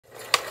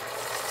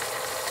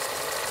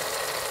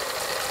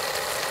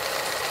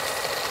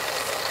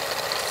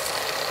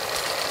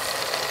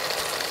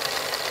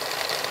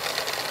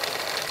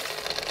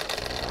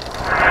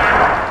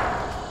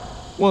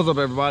What's up,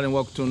 everybody, and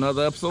welcome to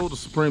another episode of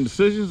Supreme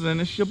Decisions,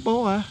 and it's your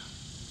boy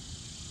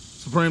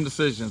Supreme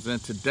Decisions. And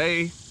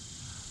today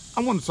I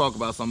want to talk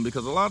about something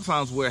because a lot of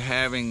times we're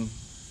having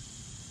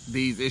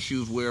these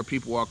issues where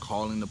people are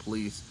calling the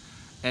police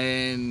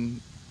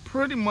and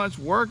pretty much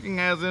working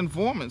as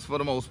informants for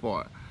the most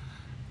part.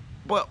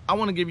 But I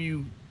want to give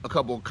you a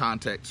couple of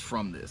contexts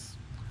from this.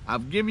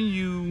 I've given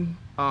you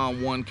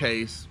one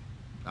case.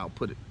 I'll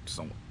put it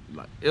somewhere,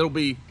 like it'll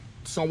be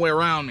somewhere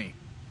around me,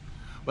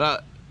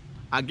 but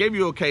I gave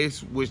you a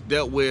case which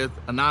dealt with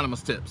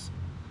anonymous tips,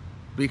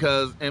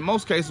 because in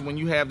most cases when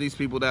you have these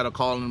people that are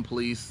calling the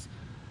police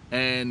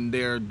and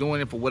they're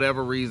doing it for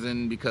whatever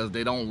reason because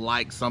they don't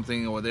like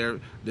something, or they're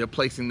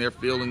placing their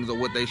feelings or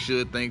what they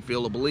should think,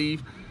 feel, or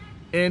believe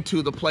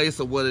into the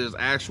place of what is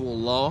actual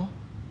law,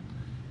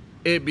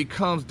 it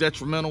becomes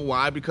detrimental.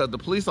 Why? Because the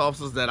police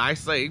officers that I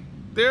say,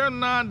 they're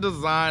not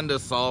designed to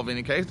solve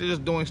any case. They're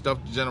just doing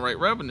stuff to generate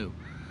revenue.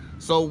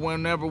 So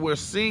whenever we're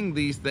seeing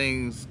these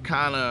things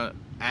kind of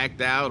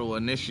act out or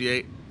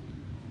initiate,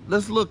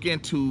 let's look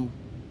into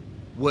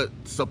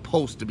what's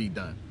supposed to be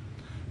done.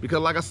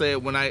 Because like I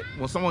said, when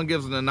someone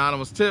gives an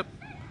anonymous tip,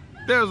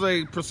 there's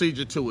a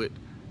procedure to it,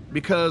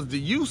 because the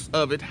use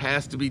of it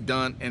has to be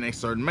done in a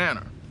certain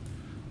manner.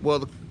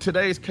 Well,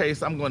 today's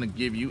case I'm going to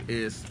give you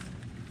is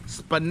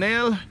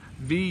Spinell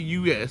v.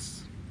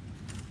 US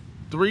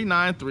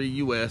 393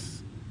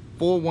 US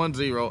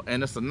 410,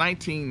 and it's a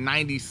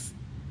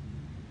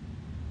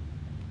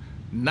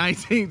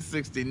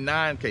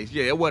 1969 case.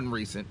 Yeah, it wasn't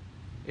recent.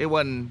 It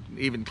wasn't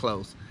even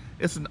close.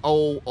 It's an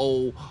old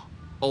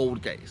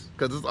case,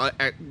 because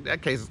that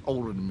case is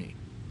older than me.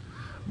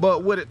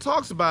 But what it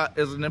talks about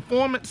is an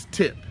informant's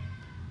tip.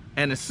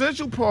 An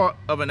essential part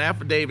of an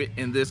affidavit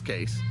in this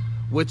case,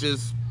 which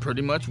is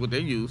pretty much what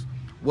they use,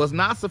 was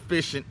not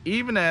sufficient,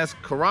 even as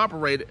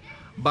corroborated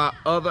by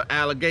other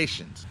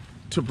allegations,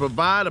 to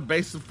provide a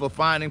basis for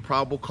finding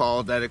probable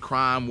cause that a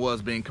crime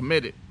was being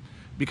committed.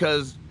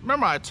 Because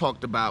remember, I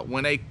talked about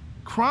when a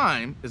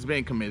crime is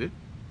being committed,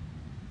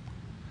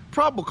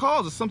 probable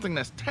cause is something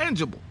that's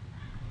tangible.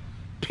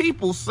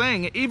 People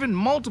saying it, even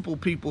multiple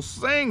people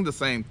saying the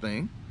same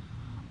thing,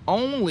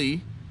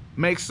 only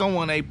makes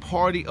someone a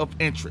party of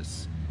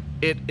interest.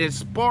 It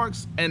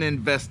sparks an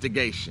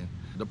investigation.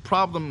 The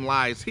problem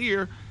lies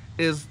here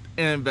is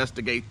in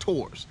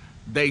investigators.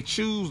 They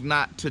choose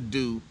not to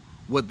do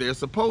what they're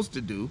supposed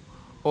to do,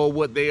 or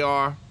what they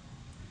are,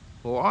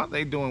 or are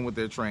they doing what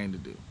they're trained to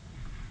do?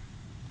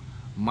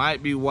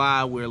 Might be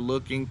why we're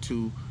looking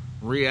to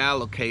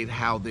reallocate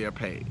how they're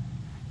paid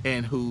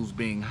and who's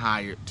being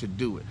hired to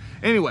do it.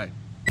 Anyway,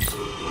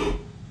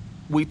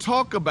 we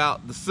talk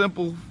about the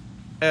simple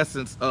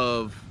essence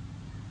of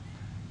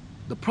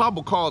the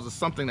probable cause is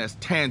something that's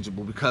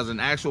tangible because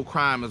an actual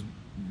crime has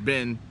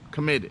been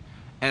committed,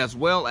 as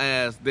well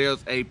as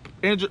there's a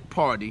injured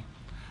party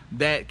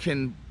that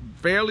can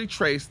fairly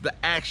trace the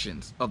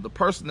actions of the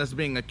person that's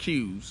being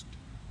accused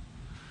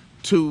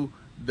to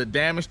the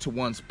damage to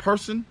one's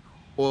person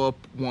or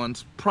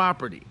one's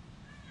property.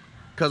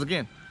 Because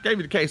again, gave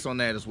you the case on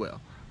that as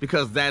well,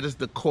 because that is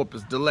the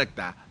corpus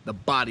delicti, the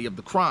body of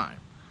the crime.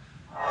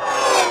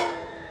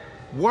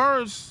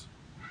 Words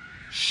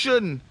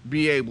shouldn't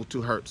be able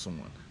to hurt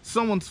someone.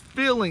 Someone's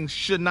feelings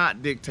should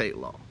not dictate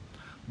law.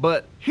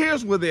 But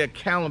here's where the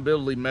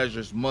accountability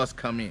measures must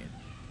come in.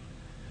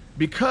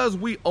 Because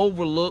we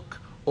overlook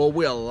or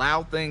we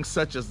allow things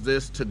such as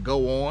this to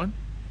go on,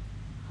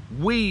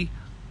 we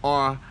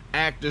are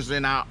actors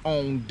in our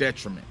own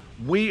detriment.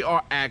 We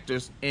are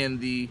actors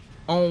in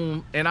our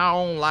own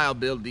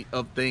liability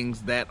of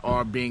things that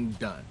are being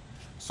done.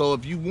 So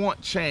if you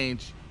want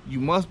change, you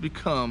must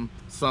become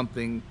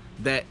something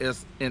that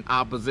is in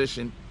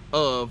opposition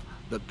of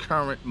the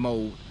current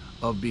mode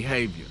of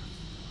behavior.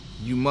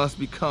 You must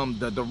become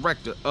the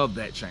director of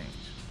that change.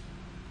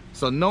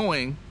 So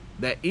knowing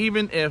that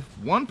even if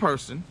one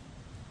person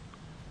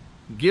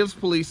gives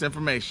police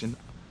information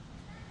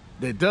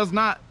that does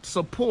not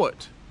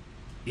support,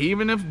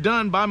 even if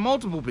done by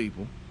multiple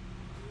people,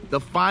 the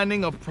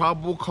finding of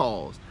probable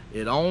cause,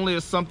 it only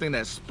is something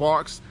that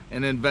sparks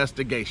an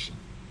investigation.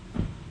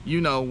 You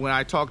know, when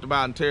I talked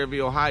about in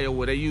Terryville, Ohio,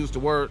 where they used the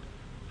word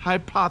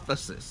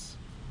hypothesis.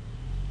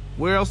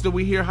 Where else did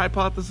we hear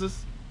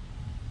hypothesis?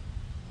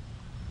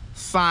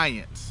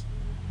 Science.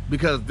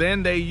 Because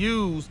then they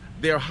use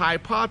their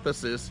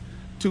hypothesis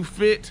to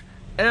fit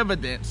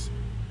evidence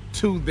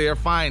to their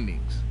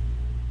findings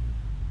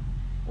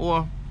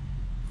or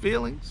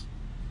feelings,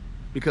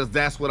 because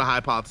that's what a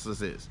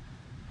hypothesis is.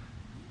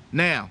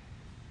 Now,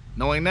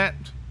 knowing that,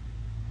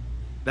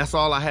 that's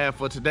all I have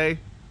for today.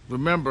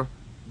 Remember,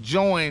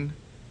 join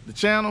the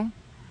channel,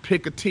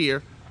 pick a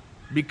tier,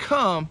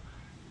 become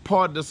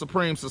part of the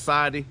Supreme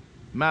Society.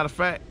 Matter of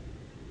fact,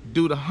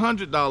 do the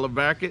 $100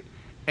 bracket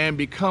and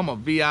become a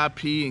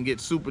VIP and get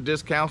super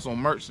discounts on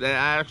merch that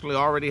I actually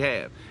already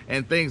have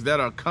and things that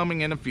are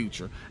coming in the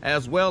future,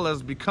 as well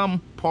as become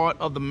part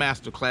of the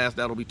masterclass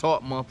that'll be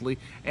taught monthly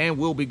and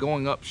will be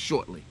going up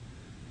shortly.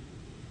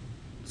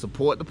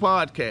 Support the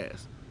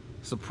podcast.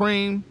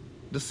 Supreme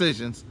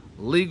Decisions,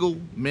 Legal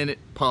Minute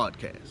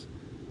Podcast.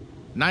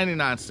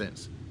 99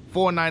 cents,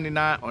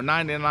 $4.99 or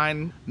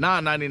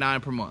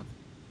 $9.99 per month.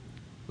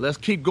 Let's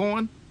keep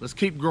going. Let's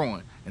keep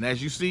growing. And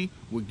as you see,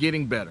 we're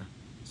getting better.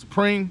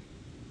 Supreme,